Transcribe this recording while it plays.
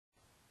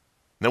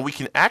Now we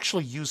can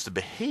actually use the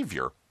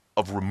behavior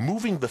of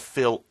removing the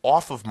fill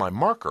off of my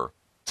marker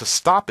to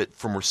stop it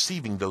from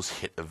receiving those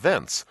hit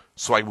events,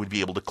 so I would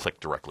be able to click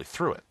directly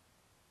through it.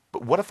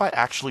 But what if I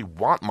actually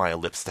want my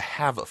ellipse to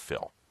have a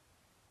fill?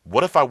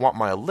 What if I want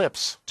my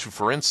ellipse to,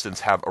 for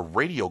instance, have a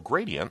radial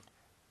gradient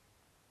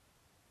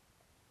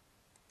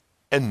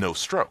and no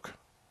stroke?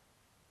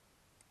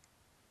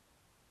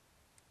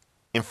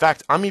 In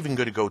fact, I'm even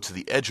going to go to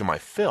the edge of my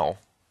fill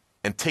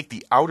and take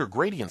the outer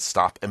gradient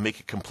stop and make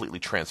it completely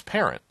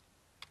transparent.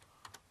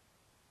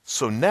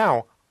 So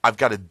now I've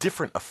got a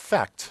different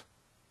effect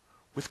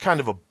with kind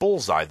of a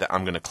bullseye that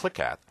I'm going to click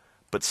at,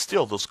 but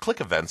still those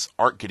click events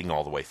aren't getting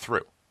all the way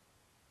through.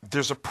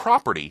 There's a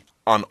property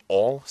on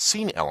all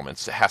scene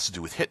elements that has to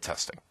do with hit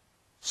testing.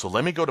 So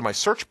let me go to my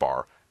search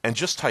bar and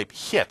just type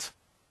hit,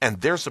 and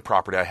there's the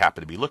property I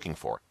happen to be looking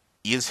for.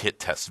 Is hit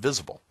test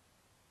visible?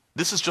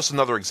 This is just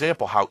another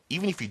example how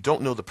even if you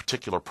don't know the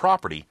particular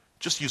property,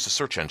 just use the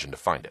search engine to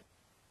find it.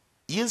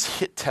 Is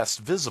hit test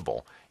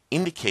visible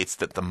indicates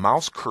that the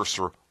mouse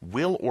cursor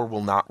will or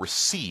will not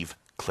receive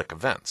click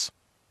events.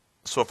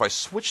 So if I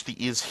switch the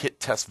is hit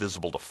test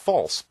visible to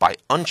false by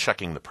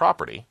unchecking the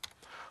property,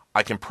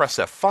 I can press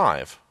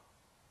F5,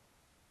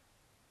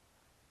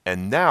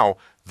 and now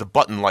the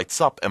button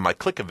lights up and my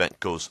click event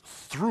goes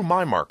through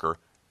my marker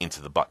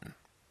into the button.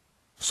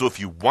 So if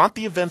you want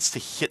the events to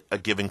hit a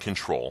given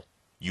control,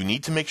 you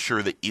need to make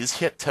sure that is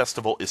hit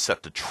testable is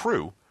set to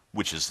true,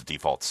 which is the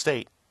default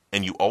state,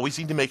 and you always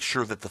need to make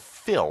sure that the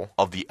fill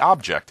of the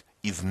object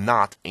is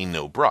not a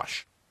no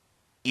brush.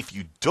 If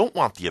you don't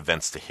want the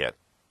events to hit,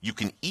 you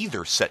can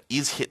either set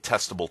is hit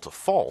testable to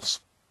false,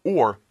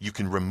 or you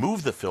can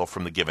remove the fill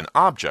from the given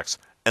objects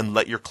and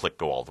let your click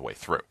go all the way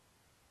through.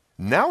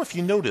 Now if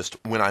you noticed,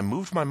 when I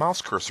moved my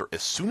mouse cursor,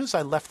 as soon as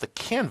I left the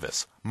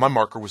canvas, my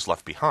marker was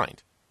left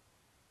behind.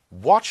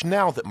 Watch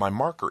now that my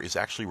marker is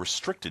actually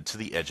restricted to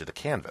the edge of the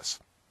canvas.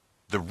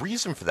 The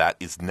reason for that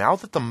is now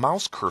that the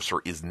mouse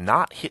cursor is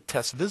not hit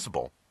test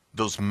visible,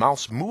 those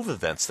mouse move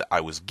events that I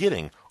was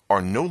getting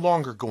are no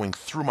longer going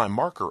through my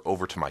marker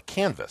over to my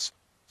canvas.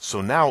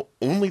 So now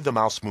only the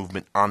mouse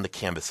movement on the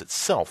canvas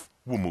itself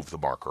will move the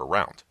marker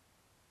around.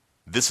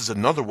 This is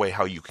another way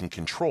how you can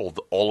control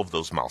all of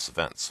those mouse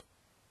events.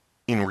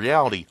 In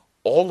reality,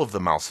 all of the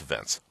mouse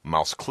events,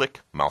 mouse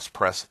click, mouse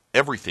press,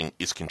 everything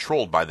is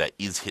controlled by that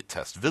is hit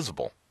test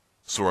visible.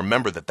 So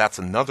remember that that's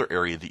another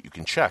area that you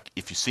can check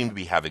if you seem to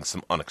be having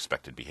some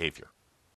unexpected behavior.